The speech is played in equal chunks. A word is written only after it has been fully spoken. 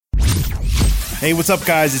Hey, what's up,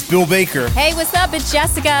 guys? It's Bill Baker. Hey, what's up? It's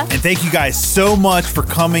Jessica. And thank you guys so much for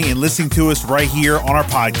coming and listening to us right here on our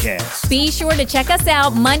podcast. Be sure to check us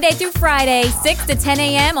out Monday through Friday, 6 to 10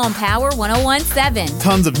 a.m. on Power 101.7.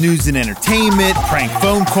 Tons of news and entertainment, prank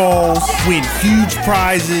phone calls, win huge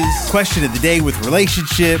prizes, question of the day with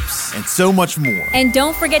relationships, and so much more. And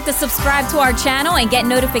don't forget to subscribe to our channel and get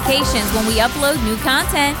notifications when we upload new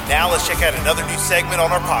content. Now let's check out another new segment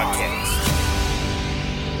on our podcast.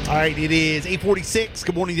 All right, it is 8:46.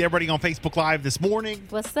 Good morning to everybody on Facebook Live this morning.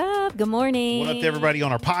 What's up? Good morning. What up to everybody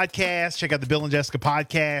on our podcast? Check out the Bill and Jessica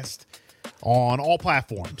podcast on all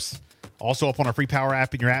platforms. Also up on our free Power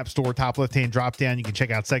app in your app store, top left-hand drop-down. You can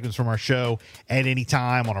check out segments from our show at any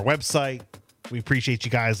time on our website. We appreciate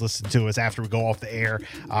you guys listening to us after we go off the air.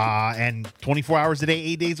 And 24 hours a day,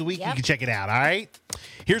 8 days a week, You can check it out, all right?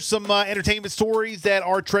 Here's some entertainment stories that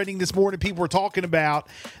are trending this morning. People are talking about.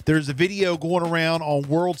 There's a video going around on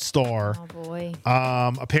World Star. Oh, boy.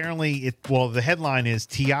 Apparently, the headline is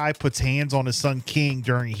T.I. puts hands on his son King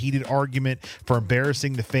during a heated argument for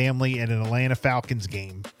embarrassing the family at an Atlanta Falcons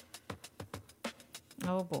game.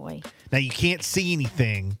 Oh, boy. Now, you can't see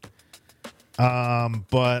anything,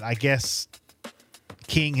 but I guess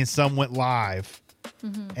King, his son, went live,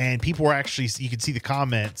 and people were actually, you can see the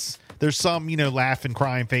comments. There's some, laughing,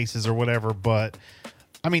 crying faces or whatever, but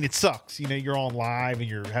I mean, it sucks. You're on live and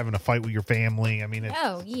you're having a fight with your family. I mean, it's,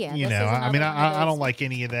 oh, yeah. I don't like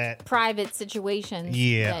any of that. Private situations.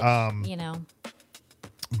 Yeah. That,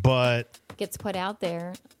 but gets put out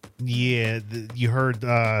there. Yeah. You heard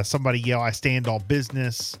somebody yell, "I stand on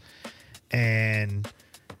business." And,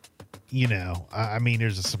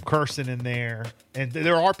 there's some cursing in there. And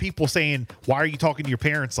there are people saying, "Why are you talking to your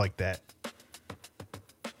parents like that?"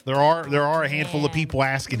 There are a handful of people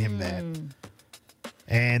asking him that.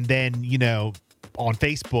 And then, on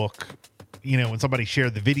Facebook, when somebody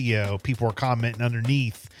shared the video, people are commenting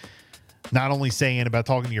underneath, not only saying about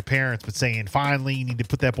talking to your parents, but saying, finally, you need to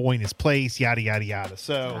put that boy in his place, yada, yada, yada.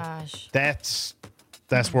 So that's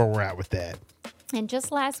where we're at with that. And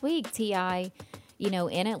just last week, T.I., in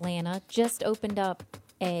Atlanta, just opened up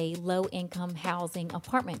a low-income housing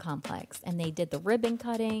apartment complex, and they did the ribbon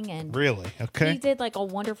cutting. And really, okay, he did like a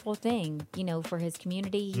wonderful thing, for his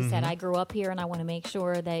community. He said, "I grew up here, and I want to make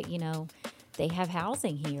sure that they have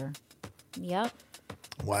housing here." Yep.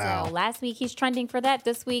 Wow. So last week he's trending for that.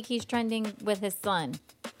 This week he's trending with his son.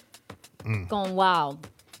 Going wild.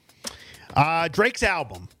 Drake's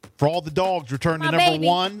album, For All the Dogs, returned to number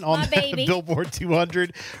one on the Billboard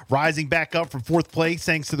 200, rising back up from fourth place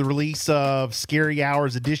thanks to the release of Scary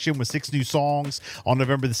Hours Edition with 6 new songs on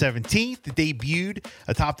November the 17th. It debuted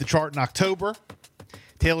atop the chart in October.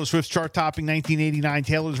 Taylor Swift's chart-topping 1989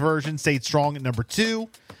 Taylor's version stayed strong at number 2,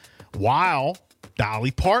 while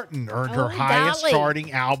Dolly Parton earned her highest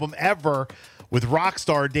charting album ever, with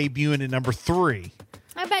Rockstar debuting at number 3.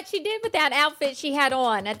 I bet she did with that outfit she had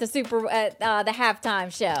on at the the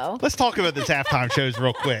halftime show. Let's talk about this halftime shows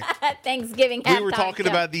real quick. Thanksgiving halftime show. We were talking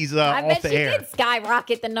about these off the air. I bet she did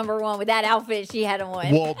skyrocket the number 1 with that outfit she had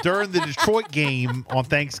on. Well, during the Detroit game on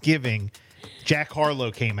Thanksgiving, Jack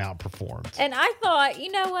Harlow came out and performed. And I thought,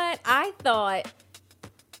 you know what? I thought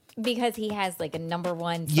because he has like a number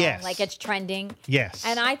 1 song, like it's trending. Yes.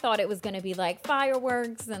 And I thought it was going to be like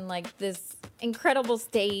fireworks and like this incredible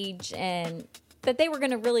stage, and that they were going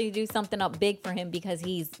to really do something up big for him because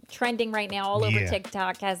he's trending right now all over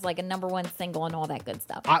TikTok, has like a number 1 single and all that good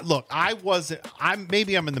stuff.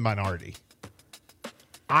 Maybe I'm in the minority.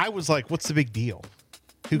 I was like, what's the big deal?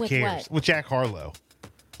 Who cares? With Jack Harlow.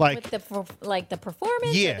 Like with the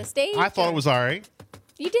performance or the stage? I thought it was all right.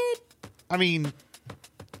 You did? I mean,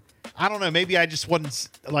 I don't know. Maybe I just wasn't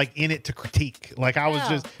like in it to critique. Like I was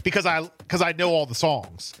just because I know all the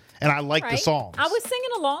songs. And I like the songs. I was singing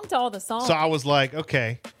along to all the songs. So I was like,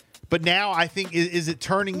 okay. But now I think, is it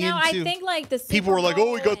turning into... I think like the Super people were like,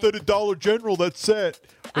 Bowl, we got that at Dollar General, that's set.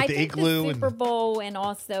 With the igloo. The Super Bowl and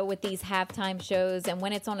also with these halftime shows and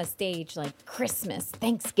when it's on a stage like Christmas,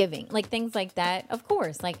 Thanksgiving, like things like that. Of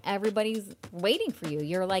course, like everybody's waiting for you.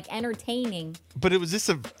 You're like entertaining. But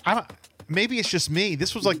maybe it's just me.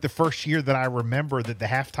 This was like the first year that I remember that the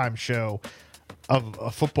halftime show of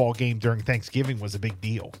a football game during Thanksgiving was a big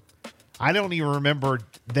deal. I don't even remember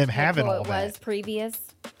them having all that. It was previous.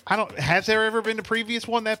 Has there ever been a previous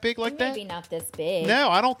one that big like that? Maybe not this big. No,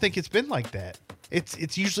 I don't think it's been like that.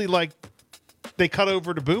 It's usually like they cut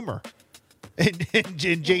over to Boomer and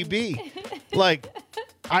JB. Like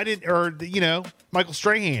Michael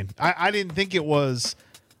Strahan. I didn't think it was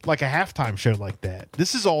like a halftime show like that.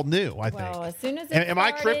 This is all new, I think. Well, as soon as am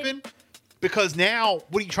I tripping? Because now,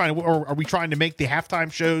 what are you trying to? Or are we trying to make the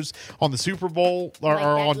halftime shows on the Super Bowl or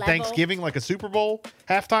on level? Thanksgiving like a Super Bowl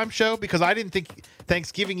halftime show? Because I didn't think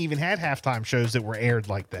Thanksgiving even had halftime shows that were aired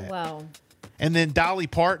like that. Well, and then Dolly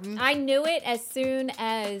Parton. I knew it as soon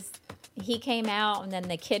as he came out, and then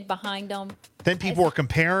the kid behind him. Then people were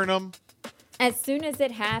comparing them. As soon as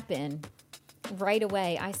it happened, right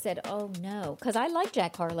away, I said, "Oh no," because I like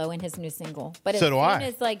Jack Harlow and his new single. But as soon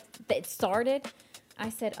as it started, I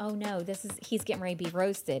said, "Oh no, he's getting ready to be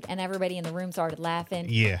roasted," and everybody in the room started laughing.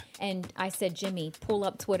 Yeah. And I said, "Jimmy, pull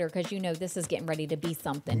up Twitter because this is getting ready to be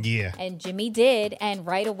something." Yeah. And Jimmy did, and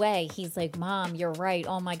right away he's like, "Mom, you're right.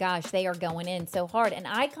 Oh my gosh, they are going in so hard." And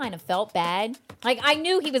I kind of felt bad. Like I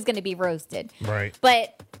knew he was going to be roasted. Right.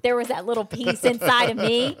 But there was that little piece inside of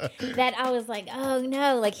me that I was like, "Oh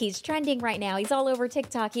no!" Like he's trending right now. He's all over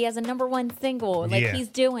TikTok. He has a #1 single. Like he's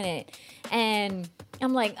doing it, and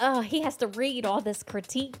I'm like, oh, he has to read all this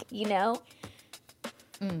critique,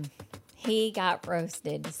 He got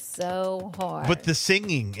roasted so hard. But the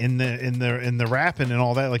singing and the rapping and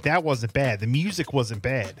all that, like that wasn't bad. The music wasn't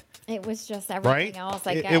bad. It was just everything else.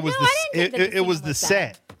 Like it was the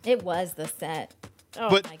set. It was the set. Oh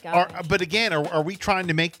my god! But again, are we trying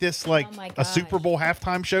to make this like a Super Bowl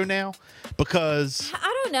halftime show now? Because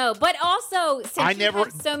I don't know. But also, since you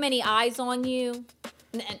have so many eyes on you.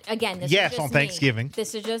 Again, this is just on Thanksgiving.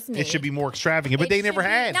 This is just me. It should be more extravagant, but they never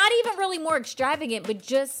had. Not even really more extravagant, but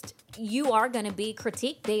just you are going to be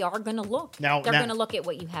critiqued. They are going to look. They're going to look at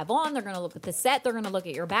what you have on. They're going to look at the set. They're going to look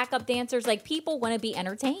at your backup dancers. Like, people want to be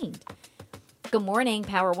entertained. Good morning,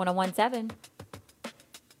 Power 101.7.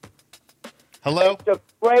 Hello? It's a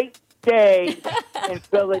great day in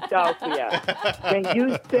Philadelphia. Can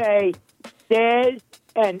you say Des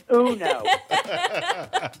and Uno?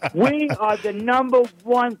 We are the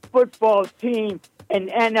 #1 football team in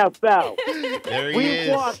NFL. We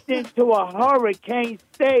walked into a hurricane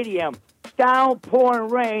stadium, downpouring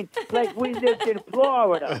rain like we lived in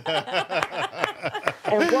Florida.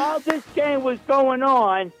 And while this game was going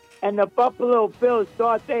on and the Buffalo Bills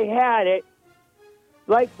thought they had it,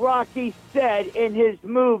 like Rocky said in his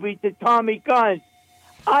movie to Tommy Guns,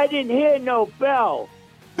 I didn't hear no bell.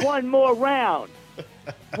 One more round.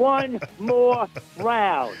 One more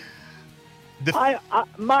round.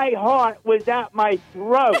 My heart was at my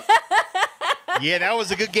throat. Yeah, that was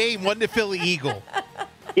a good game, wasn't it, Philly Eagle?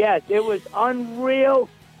 Yes, it was unreal,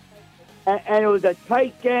 and it was a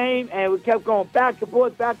tight game, and we kept going back and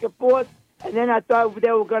forth, and then I thought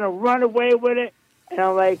they were going to run away with it, and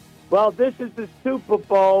I'm like, well, this is the Super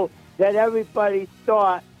Bowl that everybody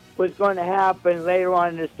thought was going to happen later on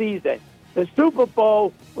in the season. The Super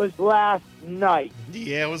Bowl was last night.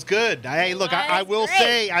 Yeah, it was good. Hey, look, I will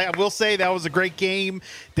say that was a great game.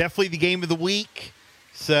 Definitely the game of the week.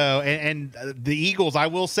 So, and the Eagles, I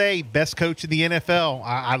will say, best coach in the NFL.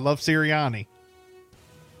 I love Sirianni.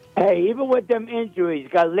 Hey, even with them injuries,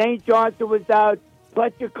 got Lane Johnson was out,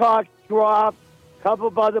 Fletcher Cox dropped, a couple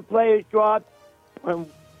of other players dropped. When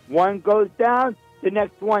one goes down, the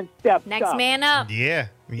next one steps up. Next man up. Yeah.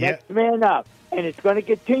 Next man up. And it's going to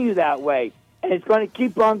continue that way. And it's going to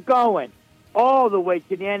keep on going all the way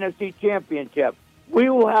to the NFC Championship. We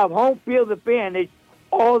will have home field advantage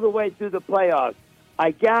all the way through the playoffs.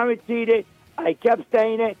 I guaranteed it. I kept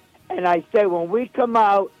saying it. And I say when we come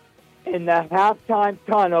out in the halftime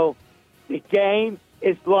tunnel, the game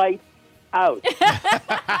is lights out.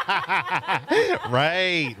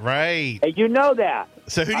 Right. And you know that.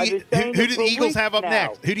 So who do the Eagles have up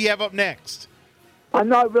next? Who do you have up next? I'm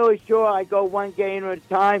not really sure. I go one game at a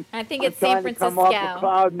time. I think it's San Francisco. I'm trying to come off of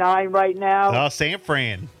cloud 9 right now. Oh, San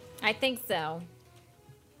Fran. I think so.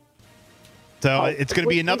 So it's going to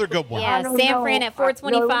be another good one. Yeah, San Fran at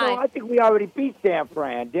 425. No, I think we already beat San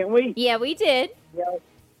Fran, didn't we? Yeah, we did. Yeah.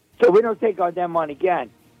 So we don't take on them on again.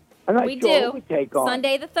 I'm not sure who we take on.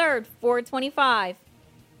 Sunday the 3rd, 425.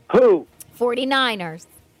 Who? 49ers.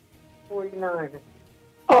 49ers.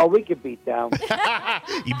 Oh, we could beat them.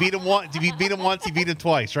 You beat them once. You beat them once. You beat them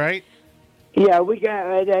twice, right? Yeah, we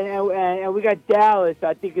got and we got Dallas.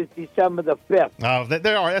 I think it's December the 5th. Oh,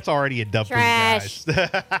 that's already a dub for you guys.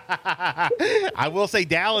 I will say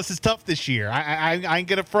Dallas is tough this year. I ain't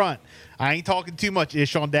gonna front. I ain't talking too much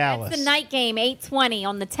ish on Dallas. It's the night game, 8:20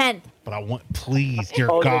 on the 10th. But I want, please, dear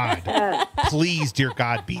God, please, dear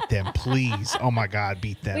God, beat them, please. Oh my God,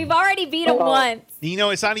 beat them. We've already beat them once. You know,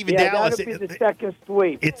 it's not even Dallas. That'll be the second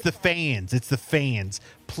sweep. It's the fans. It's the fans.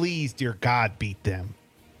 Please, dear God, beat them.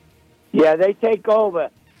 Yeah, they take over.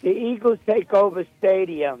 The Eagles take over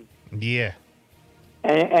stadiums. Yeah.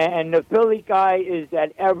 And the Philly guy is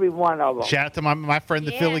at every one of them. Shout out to my friend,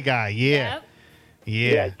 the Philly guy. Yeah.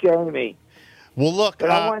 Yeah, Jamie. Well, look. But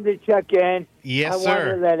I wanted to check in. Yes, I sir. I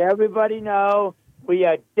wanted to let everybody know we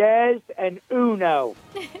are Dez and Uno,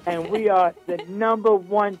 and we are the number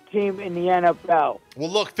one team in the NFL. Well,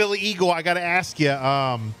 look, Philly Eagle, I got to ask you,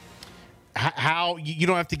 how you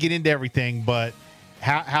don't have to get into everything, but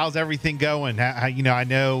how's everything going? How I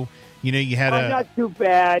know. You had not too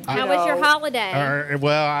bad. How was your holiday?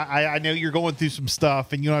 I know you're going through some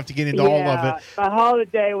stuff, and you don't have to get into all of it. My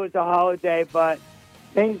holiday was a holiday, but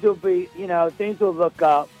things will be, things will look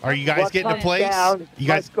up. Are you guys getting a place? You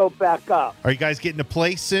guys go back up. Are you guys getting a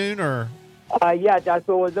place soon, or? Yeah, that's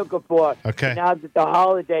what we're looking for. Okay. Now that the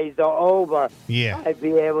holidays are over, I'd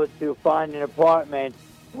be able to find an apartment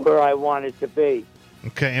where I want it to be.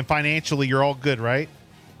 Okay, and financially, you're all good, right?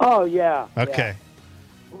 Oh yeah. Okay. Yeah.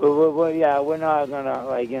 We're not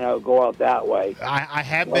gonna go out that way. I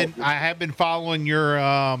have been following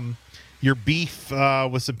your beef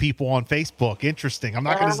with some people on Facebook. Interesting. I'm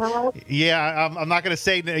not gonna. I'm not gonna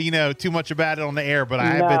say too much about it on the air, but I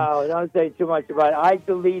have been. No, don't say too much about it. I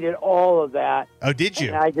deleted all of that. Oh, did you?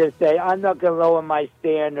 And I just say I'm not gonna lower my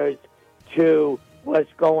standards to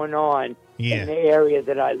what's going on in the area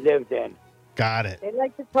that I lived in. Got it. They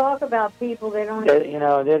like to talk about people they don't.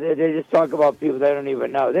 They just talk about people they don't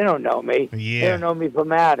even know. They don't know me. Yeah. They don't know me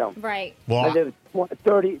from Adam. Right. Well, I lived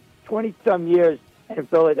 20 some years in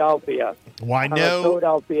Philadelphia. Well, I'm a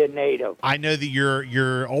Philadelphia native. I know that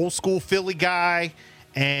you're old school Philly guy,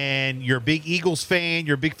 and you're a big Eagles fan.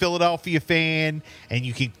 You're a big Philadelphia fan, and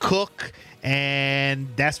you can cook, and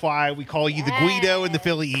that's why we call you the Guido and the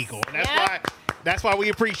Philly Eagle. And that's why we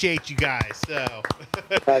appreciate you guys. So,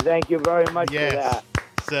 thank you very much for that.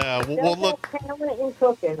 So we'll look. Talent in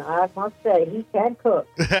cooking, I must say, he can cook.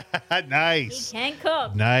 Nice. He can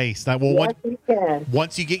cook. Nice. Now, yes, he can.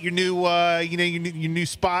 Once you get your new, your new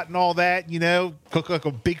spot and all that, cook like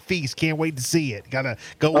a big feast. Can't wait to see it. Gotta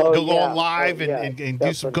go on live and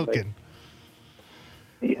do some cooking.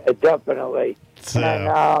 Yeah, definitely.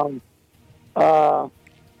 So. And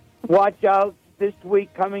watch out this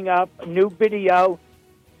week coming up. A new video.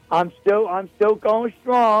 I'm still going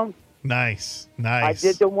strong. Nice. I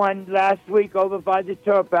did the one last week over by the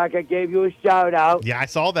Turpac. I gave you a shout out. Yeah, I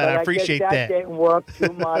saw that. I appreciate that. That didn't work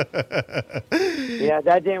too much. Yeah,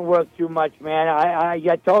 that didn't work too much, man.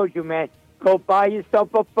 I told you, man. Go buy yourself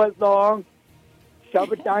a foot long,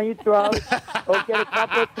 shove it down your throat, go get a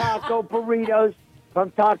couple of taco burritos from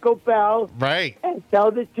Taco Bell. Right. And tell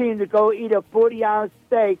the team to go eat a 40-ounce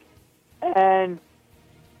steak, and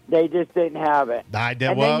they just didn't have it. I did.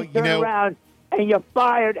 And well, then you turn around and you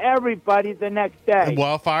fired everybody the next day.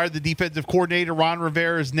 Well, fired the defensive coordinator. Ron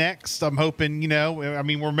Rivera is next. I'm hoping,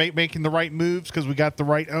 we're making the right moves because we got the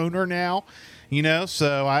right owner now,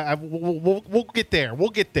 so we'll get there. We'll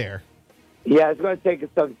get there. Yeah, it's going to take us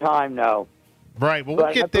some time, though. Right, well,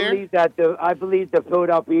 we'll get there. I believe the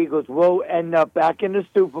Philadelphia Eagles will end up back in the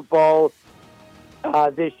Super Bowl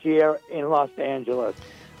this year in Los Angeles.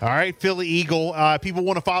 All right, Philly Eagle. People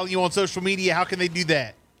want to follow you on social media. How can they do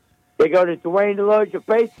that? They go to Dwayne DeLozier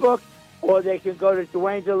Facebook, or they can go to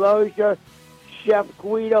Dwayne DeLozier, Chef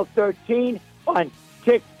Guido 13 on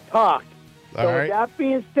TikTok. All right. With that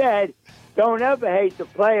being said, don't ever hate the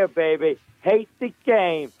player, baby. Hate the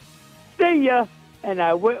game. See ya, and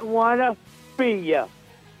I wouldn't want to be ya.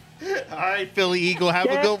 All right, Philly Eagle. Have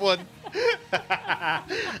a good one.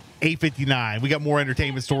 8:59. We got more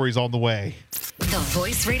entertainment stories on the way. The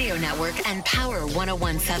Voice Radio Network and Power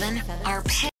 101.7 are